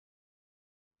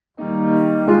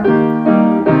Welcome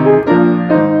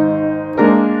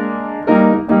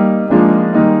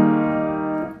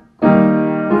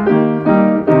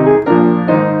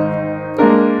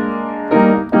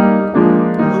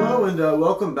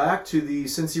back to the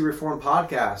Cincy Reformed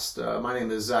Podcast. My name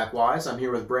is Zach Wise. I'm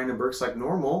here with Brandon Burks like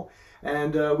normal,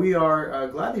 and we are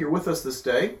glad that you're with us this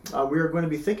day. We are going to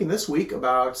be thinking this week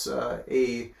about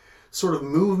a sort of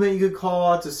movement, you could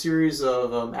call it, a series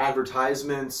of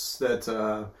advertisements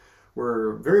that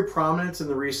were very prominent in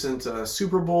the recent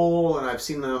Super Bowl, and I've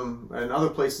seen them in other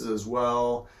places as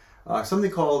well.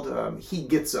 Something called He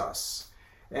Gets Us.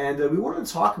 And we wanted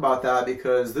to talk about that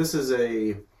because this is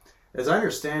as I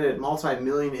understand it,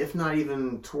 multi-million, if not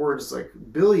even towards like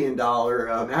billion-dollar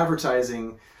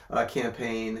advertising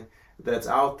campaign that's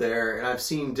out there. And I've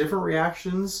seen different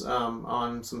reactions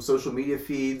on some social media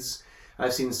feeds.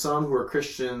 I've seen some who are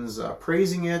Christians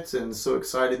praising it and so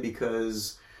excited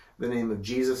because the name of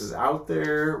Jesus is out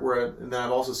there. And then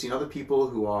I've also seen other people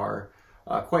who are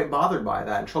quite bothered by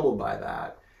that and troubled by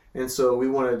that. And so we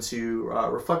wanted to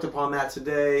reflect upon that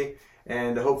today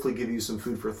and hopefully give you some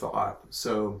food for thought.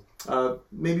 So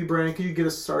maybe, Brandon, could you get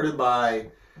us started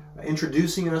by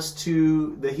introducing us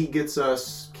to the He Gets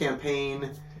Us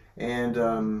campaign? And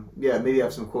maybe you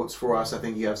have some quotes for us. I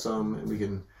think you have some, and we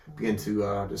can begin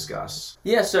to discuss.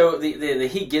 Yeah, so the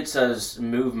He Gets Us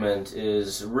movement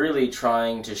is really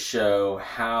trying to show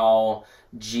how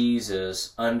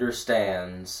Jesus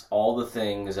understands all the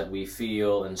things that we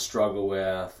feel and struggle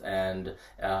with, and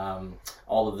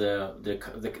all of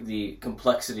the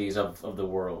complexities of the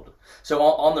world. So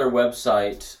on their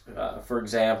website, for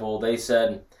example, they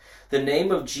said, "The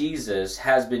name of Jesus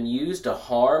has been used to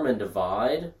harm and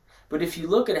divide, but if you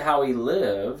look at how he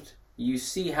lived, you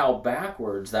see how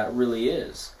backwards that really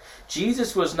is.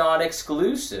 Jesus was not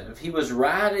exclusive, he was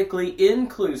radically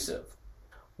inclusive.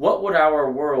 What would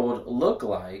our world look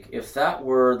like if that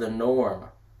were the norm?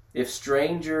 If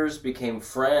strangers became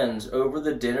friends over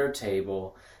the dinner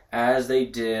table as they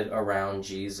did around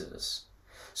Jesus?"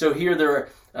 So here they're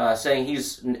saying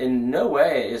he's in no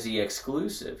way is he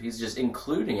exclusive. He's just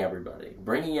including everybody,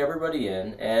 bringing everybody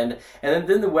in. And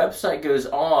then the website goes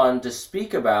on to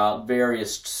speak about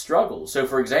various struggles. So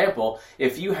for example,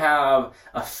 if you have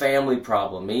a family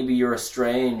problem, maybe you're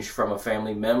estranged from a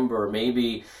family member,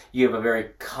 maybe you have a very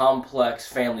complex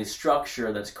family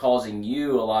structure that's causing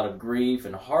you a lot of grief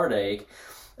and heartache,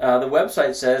 the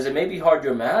website says it may be hard to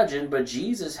imagine, but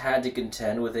Jesus had to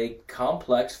contend with a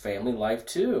complex family life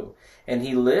too. And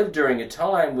he lived during a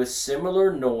time with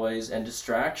similar noise and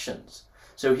distractions.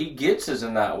 So he gets us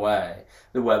in that way,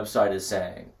 the website is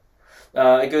saying.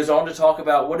 It goes on to talk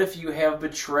about what if you have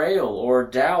betrayal or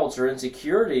doubts or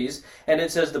insecurities, and it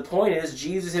says the point is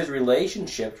Jesus'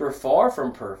 relationships were far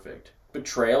from perfect.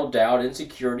 Betrayal, doubt,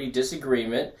 insecurity,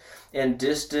 disagreement, and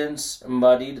distance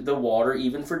muddied the water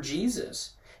even for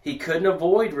Jesus. He couldn't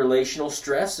avoid relational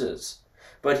stresses,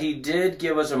 but he did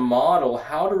give us a model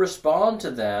how to respond to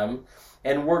them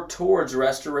and work towards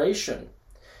restoration.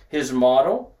 His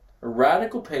model,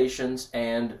 radical patience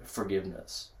and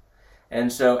forgiveness.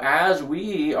 And so as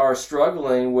we are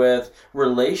struggling with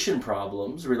relationship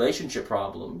problems,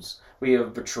 we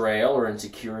have betrayal or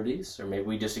insecurities, or maybe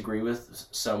we disagree with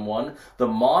someone, the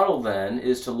model then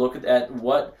is to look at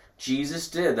what Jesus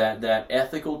did, that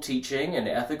ethical teaching and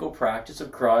ethical practice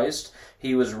of Christ.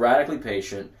 He was radically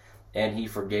patient and he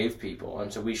forgave people.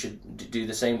 And so we should do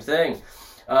the same thing.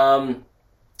 And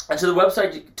so the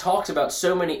website talks about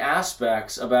so many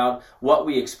aspects about what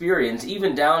we experience,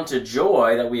 even down to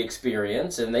joy that we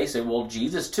experience. And they say, well,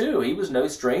 Jesus too, he was no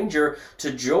stranger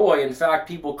to joy. In fact,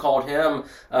 people called him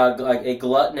like a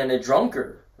glutton and a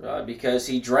drunkard. Because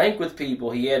he drank with people,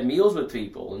 he had meals with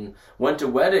people, and went to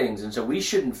weddings, and so we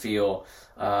shouldn't feel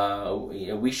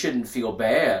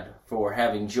bad for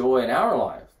having joy in our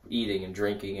life, eating and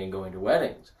drinking and going to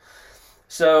weddings.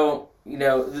 So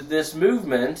this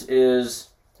movement is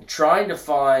trying to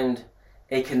find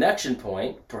a connection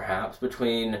point, perhaps,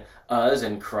 between us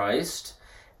and Christ.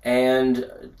 And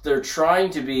they're trying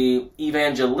to be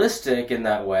evangelistic in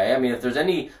that way. I mean, if there's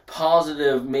any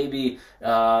positive, maybe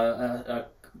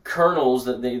kernels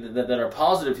that are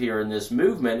positive here in this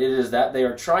movement, it is that they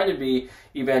are trying to be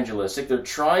evangelistic. They're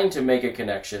trying to make a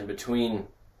connection between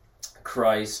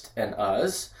Christ and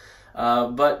us.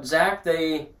 But Zach,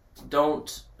 they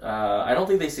don't. I don't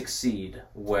think they succeed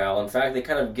well. In fact, they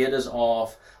kind of get us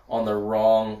off on the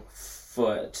wrong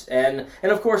foot. And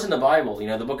of course in the Bible,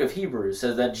 the book of Hebrews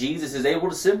says that Jesus is able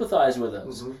to sympathize with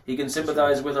us. Mm-hmm. He can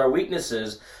sympathize with our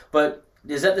weaknesses. But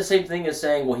is that the same thing as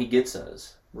saying, well, he gets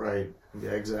us? Right.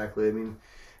 Yeah, exactly. I mean,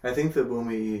 I think that when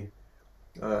we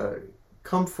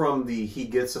come from the He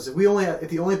Gets Us, if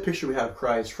the only picture we had of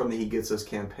Christ from the He Gets Us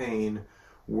campaign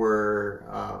were,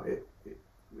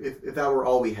 if that were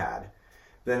all we had,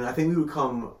 then I think we would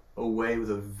come away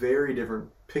with a very different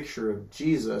picture of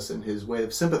Jesus and his way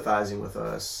of sympathizing with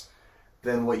us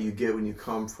than what you get when you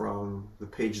come from the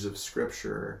pages of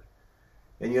Scripture.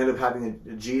 And you end up having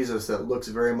a Jesus that looks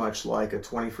very much like a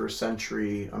 21st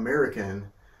century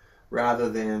American rather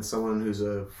than someone who's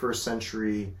a first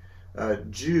century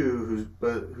Jew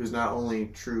who's not only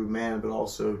true man but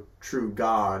also true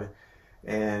God,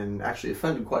 and actually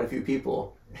offended quite a few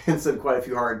people and said quite a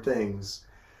few hard things.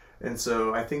 And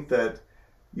so I think that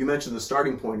you mentioned the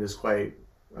starting point is quite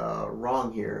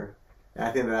wrong here, and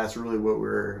I think that's really what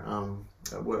we're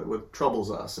what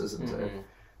troubles us, isn't it?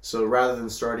 So rather than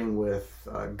starting with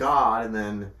God and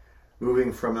then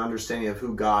moving from an understanding of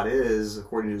who God is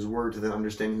according to His Word to then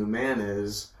understanding who man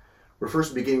is, we're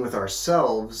first beginning with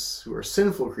ourselves, who are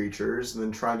sinful creatures, and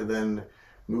then trying to then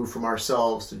move from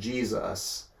ourselves to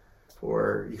Jesus.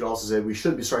 Or you could also say we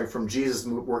should be starting from Jesus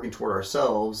working toward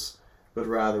ourselves, but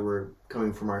rather we're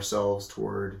coming from ourselves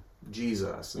toward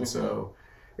Jesus. And so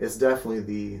it's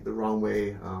definitely the wrong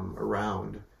way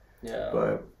around. Yeah.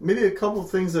 But maybe a couple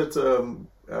of things that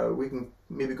we can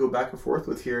maybe go back and forth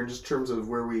with here in just terms of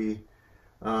where we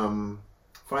find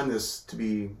this to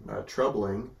be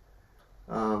troubling.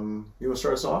 You want to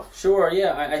start us off? Sure,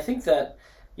 yeah. I think that,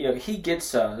 He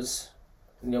Gets Us,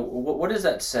 what is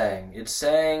that saying? It's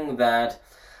saying that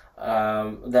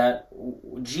that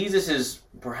Jesus is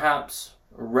perhaps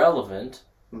relevant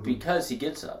because He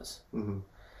gets us.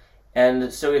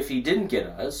 And so if He didn't get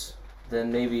us,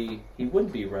 then maybe He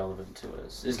wouldn't be relevant to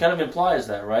us. It kind of implies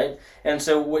that, right? And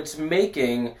so it's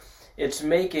making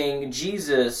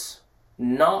Jesus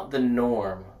not the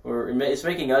norm, or it's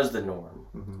making us the norm.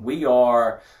 We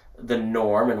are the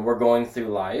norm, and we're going through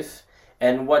life.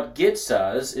 And what gets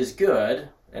us is good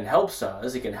and helps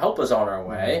us. It can help us on our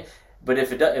way. But if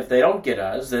they don't get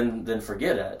us, then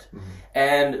forget it.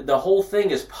 And the whole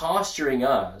thing is posturing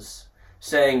us,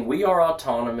 saying we are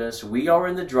autonomous, we are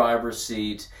in the driver's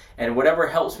seat, and whatever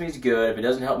helps me is good. If it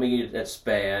doesn't help me, that's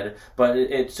bad. But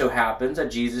it so happens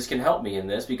that Jesus can help me in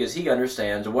this because He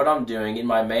understands what I'm doing in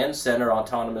my man-centered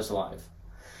autonomous life.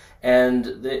 And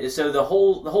so the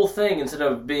whole thing, instead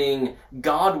of being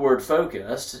Godward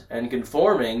focused and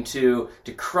conforming to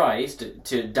Christ,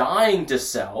 to dying to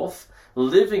self,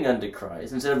 living unto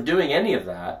Christ, instead of doing any of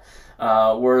that,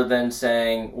 we're then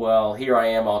saying, well, here I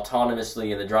am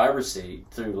autonomously in the driver's seat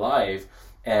through life,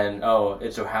 and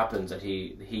it so happens that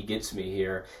he gets me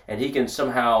here, and He can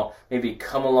somehow maybe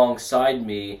come alongside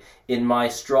me in my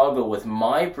struggle with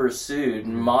my pursuit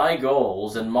and my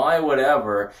goals and my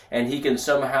whatever, and He can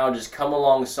somehow just come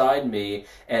alongside me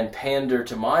and pander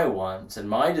to my wants and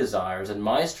my desires and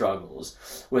my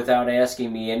struggles without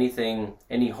asking me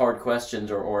any hard questions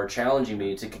or challenging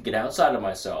me to get outside of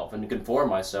myself and conform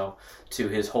myself to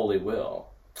His holy will.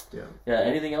 Yeah.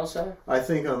 Anything else, Adam? I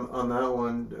think on that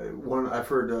one I've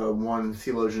heard one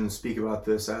theologian speak about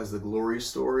this as the glory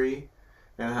story,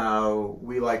 and how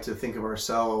we like to think of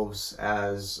ourselves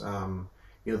as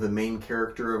the main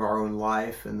character of our own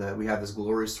life, and that we have this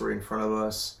glory story in front of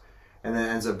us, and then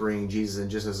it ends up bringing Jesus in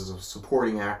just as a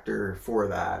supporting actor for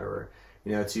that, or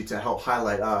to help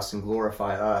highlight us and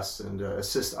glorify us and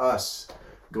assist us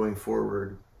going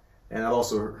forward. And I've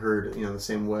also heard the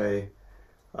same way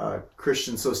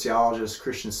Christian sociologist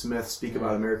Christian Smith speak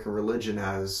about American religion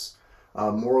as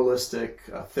moralistic,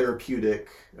 therapeutic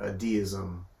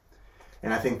deism.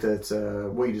 And I think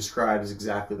that what you described is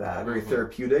exactly that, very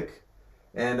therapeutic.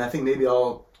 And I think maybe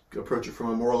I'll approach it from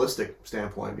a moralistic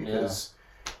standpoint, because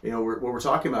what we're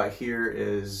talking about here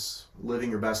is living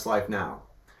your best life now,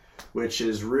 which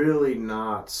is really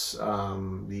not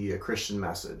the Christian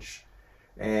message.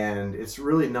 And it's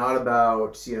really not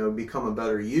about become a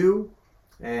better you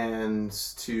and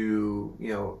to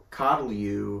coddle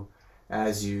you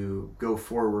as you go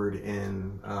forward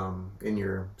in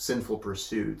your sinful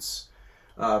pursuits,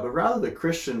 but rather the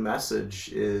Christian message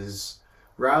is,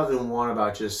 rather than one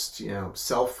about just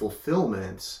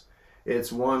self-fulfillment,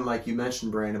 it's one, like you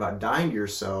mentioned, Brian, about dying to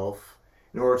yourself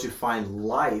in order to find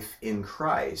life in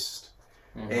Christ,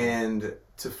 and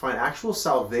to find actual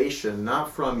salvation,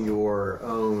 not from your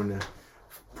own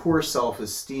poor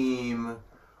self-esteem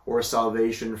or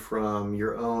salvation from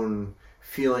your own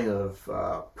feeling of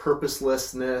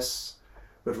purposelessness,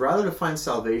 but rather to find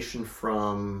salvation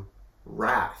from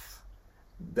wrath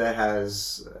that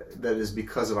is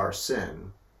because of our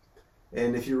sin.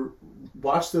 And if you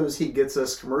watch those He Gets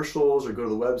Us commercials or go to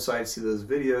the website, see those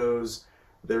videos,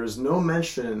 there is no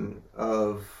mention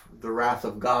of the wrath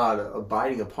of God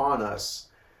abiding upon us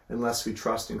unless we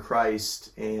trust in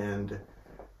Christ and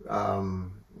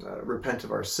repent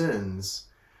of our sins,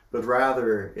 but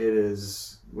rather it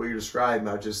is what you're describing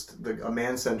about just a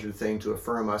man-centered thing to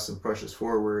affirm us and push us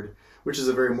forward, which is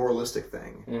a very moralistic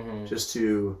thing, just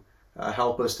to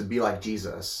help us to be like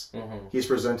Jesus. He's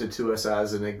presented to us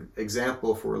as an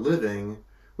example for living,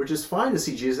 which is fine to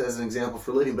see Jesus as an example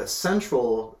for living, but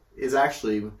central is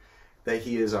actually that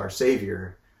he is our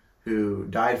Savior, who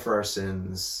died for our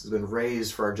sins, has been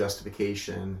raised for our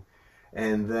justification,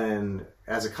 and then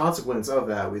as a consequence of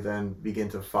that, we then begin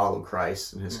to follow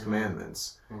Christ and his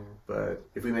commandments. But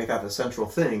if we make that the central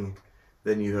thing,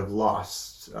 then you have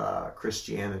lost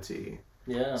Christianity.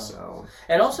 Yeah. So,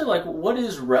 and also, like, what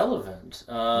is relevant?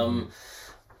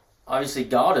 Obviously,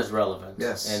 God is relevant.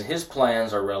 Yes. And his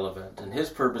plans are relevant, and his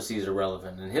purposes are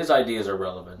relevant, and his ideas are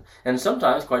relevant. And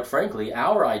sometimes, quite frankly,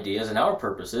 our ideas and our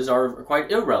purposes are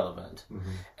quite irrelevant.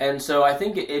 And so I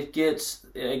think it gets,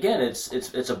 again,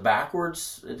 it's a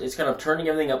backwards, it's kind of turning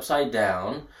everything upside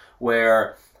down,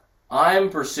 where I'm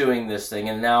pursuing this thing,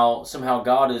 and now somehow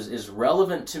God is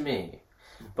relevant to me.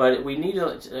 But we need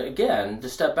to, again, to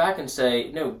step back and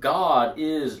say, no, God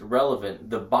is relevant.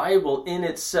 The Bible in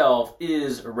itself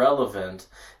is relevant.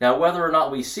 Now, whether or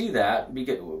not we see that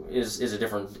is a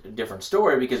different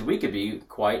story, because we could be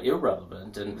quite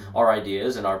irrelevant in our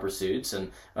ideas and our pursuits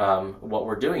and what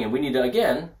we're doing. And we need to,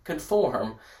 again,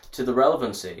 conform to the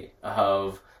relevancy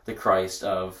of the Christ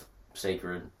of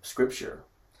sacred Scripture.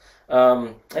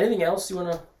 Anything else you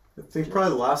want to? I think probably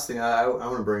the last thing I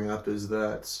want to bring up is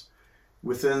that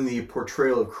within the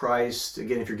portrayal of Christ,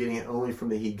 again, if you're getting it only from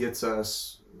the He Gets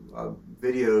Us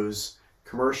videos,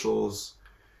 commercials,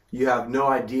 you have no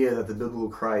idea that the biblical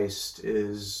Christ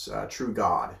is true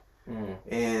God.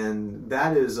 And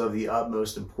that is of the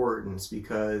utmost importance,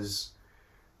 because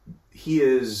he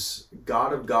is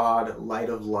God of God, light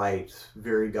of light,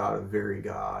 very God of very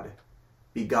God,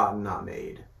 begotten, not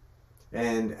made.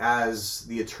 And as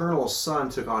the eternal Son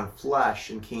took on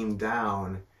flesh and came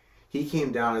down, he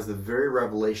came down as the very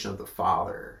revelation of the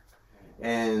Father.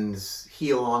 And he,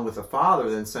 along with the Father,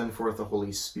 then sent forth the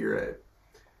Holy Spirit.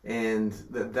 And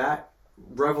that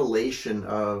revelation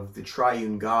of the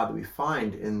triune God that we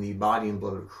find in the body and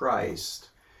blood of Christ,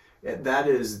 that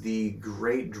is the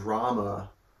great drama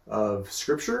of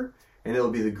Scripture, and it'll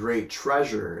be the great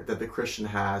treasure that the Christian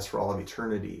has for all of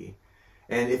eternity.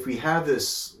 And if we have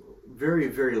this very,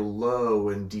 very low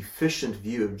and deficient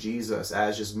view of Jesus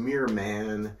as just mere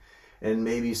man, and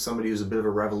maybe somebody who's a bit of a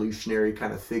revolutionary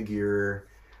kind of figure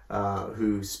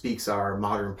who speaks our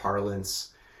modern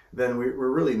parlance, then we're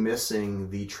really missing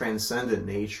the transcendent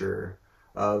nature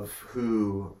of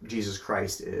who Jesus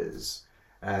Christ is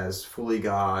as fully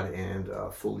God and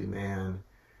fully man.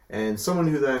 And someone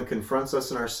who then confronts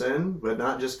us in our sin, but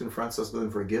not just confronts us, but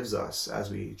then forgives us as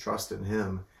we trust in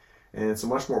him. And it's a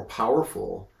much more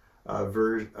powerful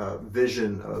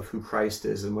vision of who Christ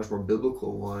is, and a much more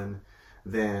biblical one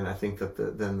than I think that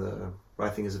what I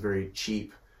think is a very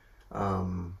cheap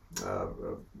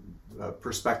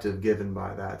perspective given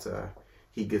by that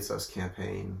He Gets Us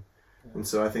campaign. And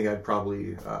so I think I'd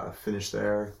probably finish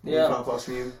there. Yeah. Any final thoughts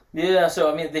from you? Yeah,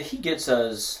 so I mean, the He Gets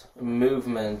Us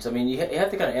movement, I mean, you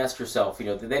have to kind of ask yourself,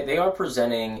 they are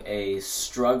presenting a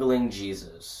struggling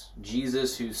Jesus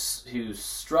who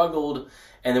struggled,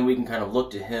 and then we can kind of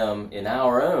look to him in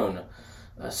our own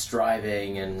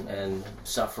striving and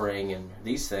suffering and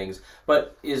these things.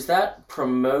 But is that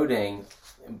promoting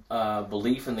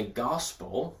belief in the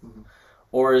gospel,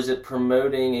 or is it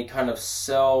promoting a kind of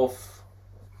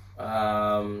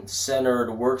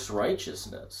self-centered works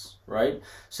righteousness, right?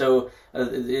 So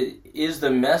is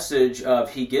the message of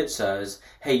He Gets Us,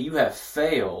 hey, you have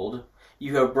failed,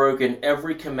 you have broken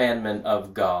every commandment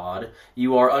of God,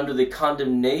 you are under the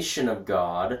condemnation of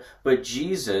God, but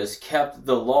Jesus kept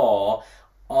the law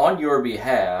on your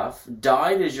behalf,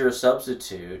 died as your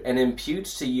substitute, and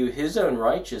imputes to you his own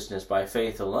righteousness by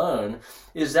faith alone?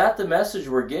 Is that the message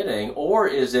we're getting? Or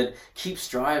is it keep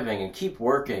striving and keep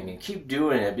working and keep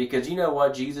doing it, because you know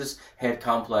what? Jesus had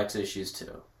complex issues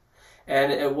too.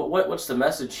 And what's the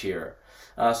message here?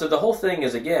 So the whole thing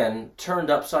is, again, turned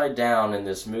upside down in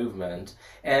this movement.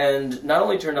 And not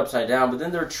only turned upside down, but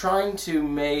then they're trying to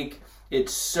make it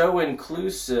so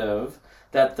inclusive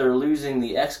that they're losing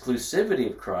the exclusivity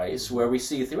of Christ, where we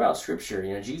see throughout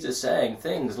Scripture, Jesus saying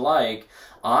things like,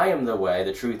 I am the way,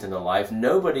 the truth, and the life.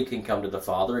 Nobody can come to the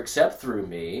Father except through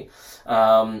me.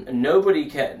 Nobody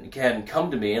can come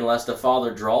to me unless the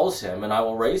Father draws him, and I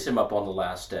will raise him up on the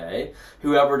last day.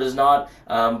 Whoever does not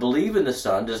believe in the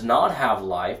Son does not have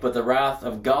life, but the wrath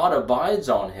of God abides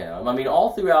on him. I mean,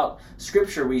 all throughout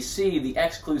Scripture we see the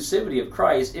exclusivity of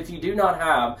Christ. If you do not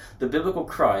have the biblical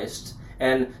Christ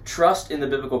and trust in the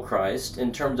biblical Christ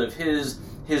in terms of his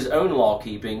own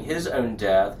law-keeping, his own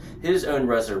death, his own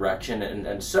resurrection,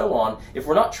 and so on, if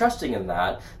we're not trusting in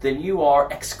that, then you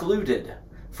are excluded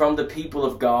from the people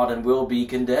of God and will be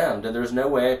condemned, and there's no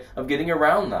way of getting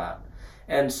around that.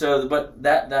 And so, but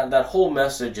that whole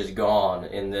message is gone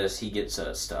in this He Gets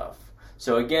Us stuff.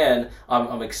 So again,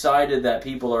 I'm excited that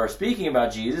people are speaking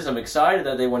about Jesus. I'm excited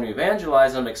that they want to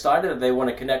evangelize. I'm excited that they want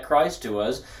to connect Christ to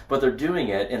us, but they're doing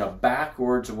it in a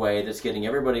backwards way that's getting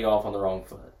everybody off on the wrong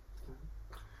foot.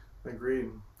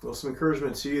 Agreed. Well, some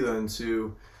encouragement to you then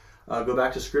to go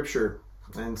back to Scripture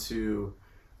and to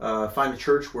find a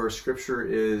church where Scripture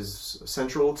is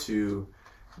central to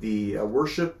the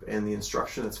worship and the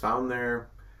instruction that's found there.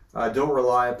 Don't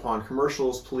rely upon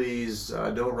commercials, please.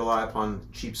 Don't rely upon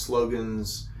cheap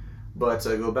slogans, but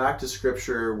go back to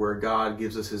Scripture where God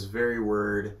gives us His very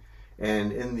Word.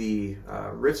 And in the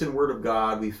written Word of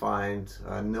God, we find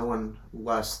no one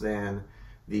less than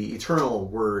the eternal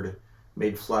Word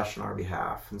made flesh on our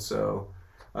behalf. And so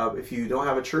if you don't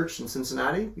have a church in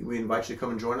Cincinnati, we invite you to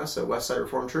come and join us at Westside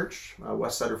Reformed Church,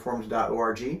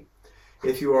 westsidereformed.org.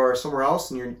 If you are somewhere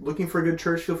else and you're looking for a good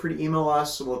church, feel free to email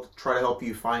us and we'll try to help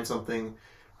you find something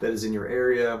that is in your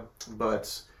area.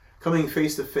 But coming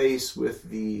face to face with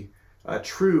the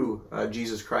true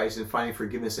Jesus Christ and finding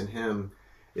forgiveness in Him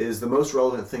is the most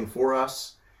relevant thing for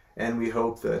us. And we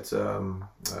hope that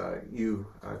you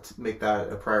make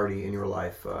that a priority in your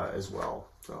life as well.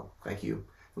 So thank you.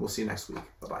 And we'll see you next week.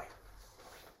 Bye-bye.